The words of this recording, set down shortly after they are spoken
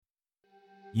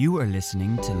You are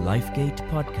listening to Lifegate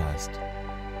Podcast.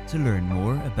 To learn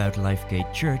more about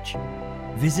Lifegate Church,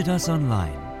 visit us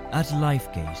online at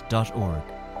lifegate.org.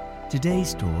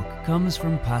 Today's talk comes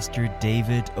from Pastor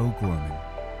David O'Gorman.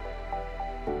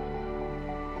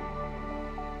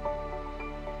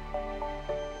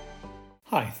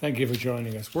 Hi, thank you for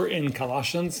joining us. We're in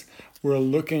Colossians. We're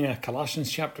looking at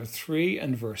Colossians chapter 3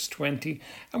 and verse 20,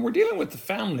 and we're dealing with the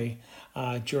family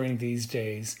during these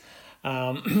days.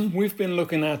 We've been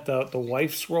looking at the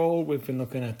wife's role, we've been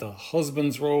looking at the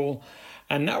husband's role,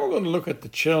 and now we're going to look at the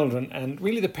children and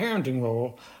really the parenting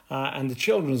role and the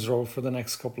children's role for the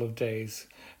next couple of days.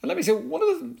 And let me say, one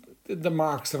of the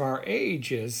marks of our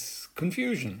age is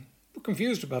confusion. We're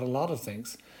confused about a lot of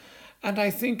things. And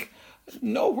I think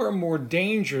nowhere more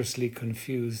dangerously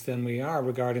confused than we are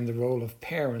regarding the role of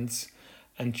parents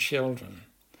and children.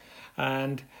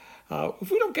 And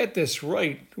if we don't get this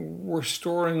right, we're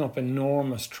storing up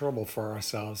enormous trouble for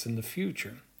ourselves in the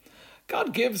future.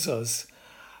 God gives us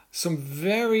some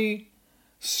very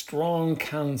strong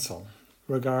counsel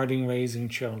regarding raising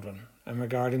children and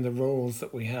regarding the roles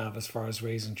that we have as far as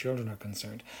raising children are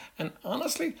concerned. And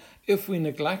honestly, if we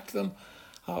neglect them,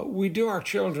 we do our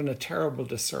children a terrible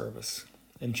disservice.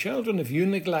 And children, if you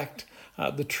neglect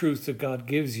the truth that God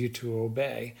gives you to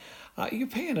obey, you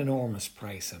pay an enormous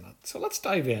price in it. So let's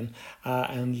dive in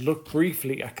and look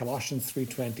briefly at Colossians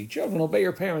 3:20. Children, obey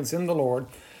your parents in the Lord,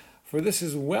 for this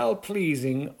is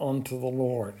well-pleasing unto the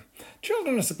Lord.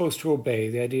 Children are supposed to obey.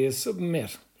 The idea is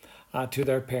submit to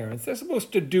their parents. They're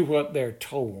supposed to do what they're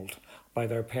told by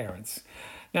their parents.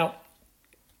 Now,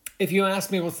 if you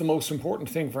ask me what's the most important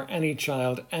thing for any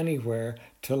child anywhere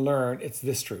to learn, it's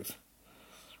this truth.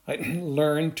 Right?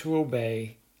 Learn to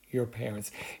obey your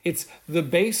parents. It's the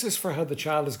basis for how the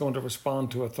child is going to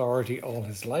respond to authority all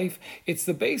his life. It's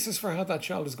the basis for how that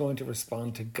child is going to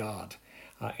respond to God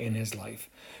in his life.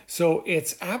 So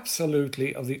it's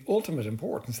absolutely of the ultimate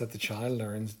importance that the child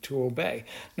learns to obey.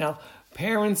 Now,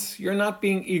 parents, you're not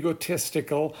being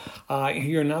egotistical,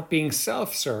 you're not being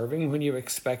self-serving when you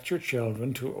expect your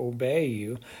children to obey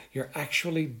you. You're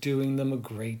actually doing them a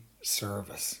great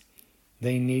service.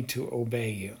 They need to obey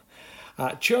you.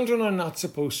 Children are not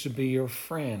supposed to be your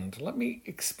friend. Let me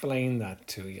explain that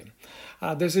to you.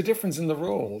 There's a difference in the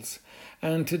roles.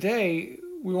 And today,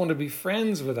 we want to be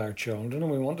friends with our children,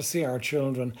 and we want to see our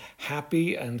children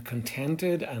happy and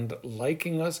contented and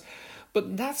liking us.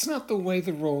 But that's not the way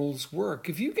the roles work.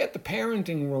 If you get the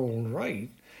parenting role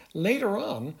right, later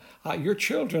on, your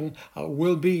children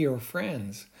will be your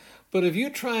friends. But if you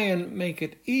try and make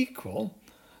it equal,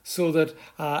 so that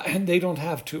and they don't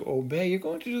have to obey, you're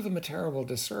going to do them a terrible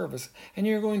disservice, and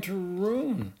you're going to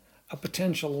ruin a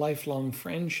potential lifelong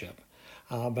friendship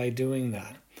by doing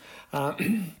that.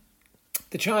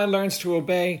 The child learns to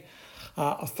obey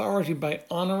authority by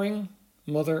honoring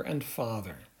mother and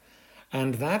father,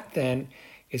 and that then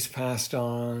is passed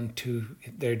on to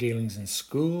their dealings in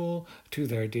school, to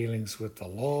their dealings with the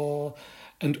law,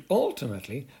 and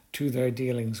ultimately to their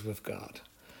dealings with God.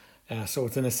 So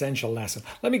it's an essential lesson.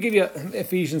 Let me give you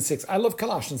Ephesians 6. I love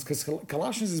Colossians because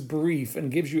Colossians is brief and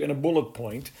gives you in a bullet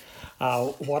point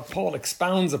what Paul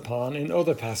expounds upon in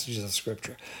other passages of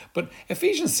Scripture. But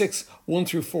Ephesians 6, 1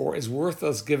 through 4 is worth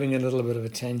us giving a little bit of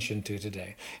attention to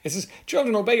today. It says,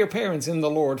 children, obey your parents in the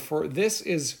Lord, for this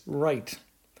is right.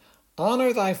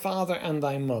 Honor thy father and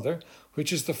thy mother,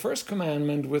 which is the first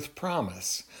commandment with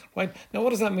promise. Right? Now, what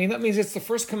does that mean? That means it's the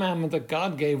first commandment that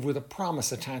God gave with a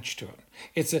promise attached to it.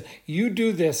 It's a, you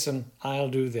do this and I'll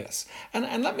do this.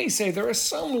 And let me say, there are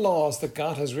some laws that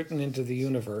God has written into the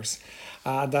universe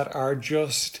that are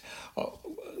just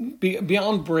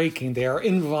beyond breaking. They are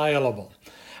inviolable.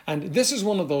 And this is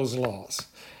one of those laws.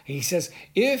 He says,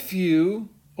 if you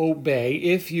obey,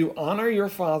 if you honor your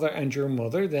father and your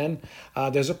mother, then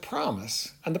there's a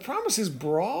promise. And the promise is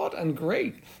broad and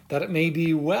great, that it may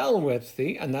be well with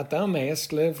thee, and that thou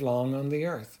mayest live long on the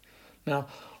earth. Now,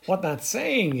 what that's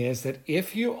saying is that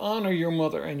if you honor your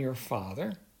mother and your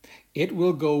father, it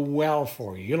will go well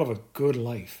for you. You'll have a good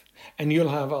life, and you'll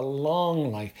have a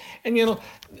long life. And you know,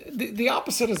 the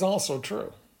opposite is also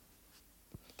true.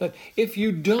 That if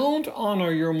you don't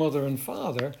honor your mother and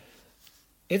father,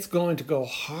 it's going to go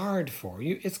hard for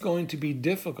you. It's going to be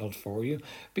difficult for you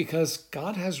because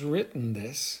God has written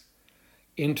this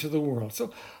into the world.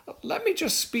 So let me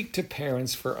just speak to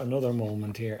parents for another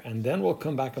moment here, and then we'll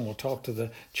come back and we'll talk to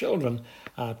the children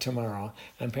tomorrow.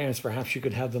 And parents, perhaps you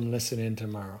could have them listen in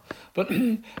tomorrow. But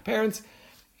parents,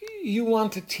 you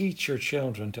want to teach your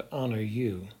children to honor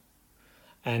you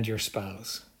and your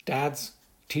spouse. Dads,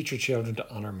 teach your children to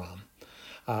honor mom.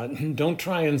 Don't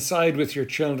try and side with your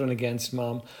children against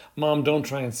mom. Mom, don't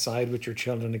try and side with your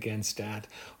children against dad.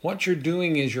 What you're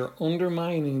doing is you're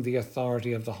undermining the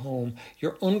authority of the home.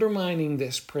 You're undermining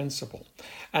this principle.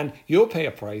 And you'll pay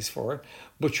a price for it,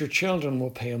 but your children will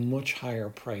pay a much higher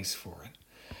price for it.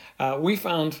 We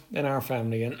found in our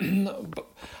family, and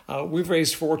we've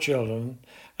raised 4 children,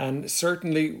 and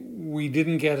certainly we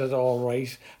didn't get it all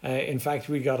right. In fact,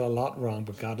 we got a lot wrong,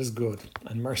 but God is good,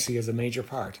 and mercy is a major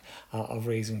part of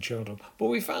raising children. But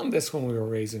we found this when we were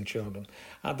raising children,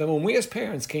 that when we as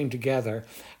parents came together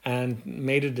and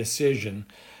made a decision,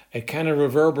 it kind of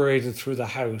reverberated through the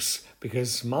house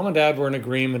because mom and dad were in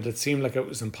agreement. It seemed like it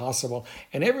was impossible,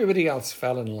 and everybody else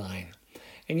fell in line.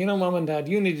 And you know, mom and dad,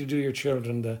 you need to do your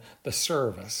children the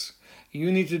service.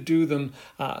 You need to do them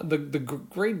the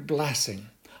great blessing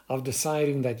of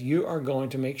deciding that you are going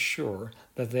to make sure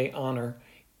that they honor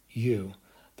you,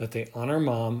 that they honor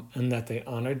mom and that they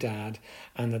honor dad,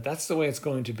 and that that's the way it's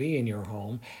going to be in your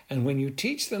home. And when you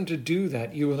teach them to do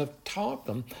that, you will have taught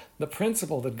them the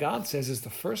principle that God says is the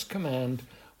first command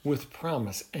with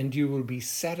promise, and you will be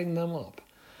setting them up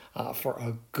for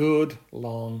a good,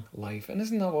 long life. And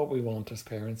isn't that what we want as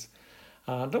parents?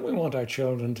 Don't we want our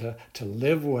children to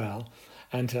live well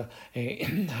and to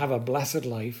have a blessed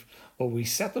life? Well, we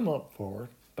set them up for it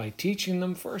by teaching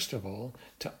them, first of all,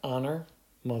 to honor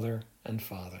mother and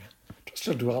father. Just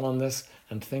to dwell on this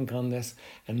and think on this,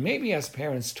 and maybe as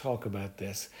parents talk about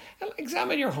this, and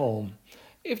examine your home.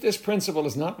 If this principle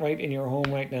is not right in your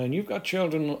home right now, and you've got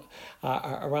children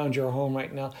around your home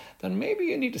right now, then maybe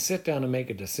you need to sit down and make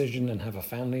a decision and have a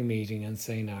family meeting and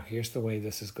say, now, here's the way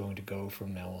this is going to go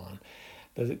from now on.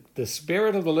 The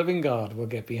Spirit of the living God will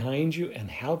get behind you and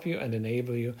help you and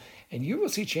enable you, and you will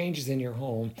see changes in your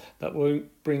home that will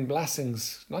bring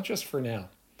blessings, not just for now,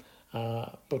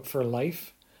 but for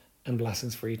life and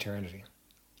blessings for eternity.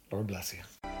 Lord bless you.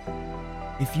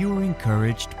 If you were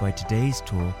encouraged by today's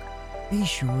talk, be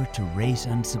sure to rate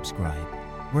and subscribe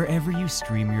wherever you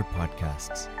stream your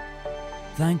podcasts.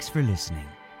 Thanks for listening.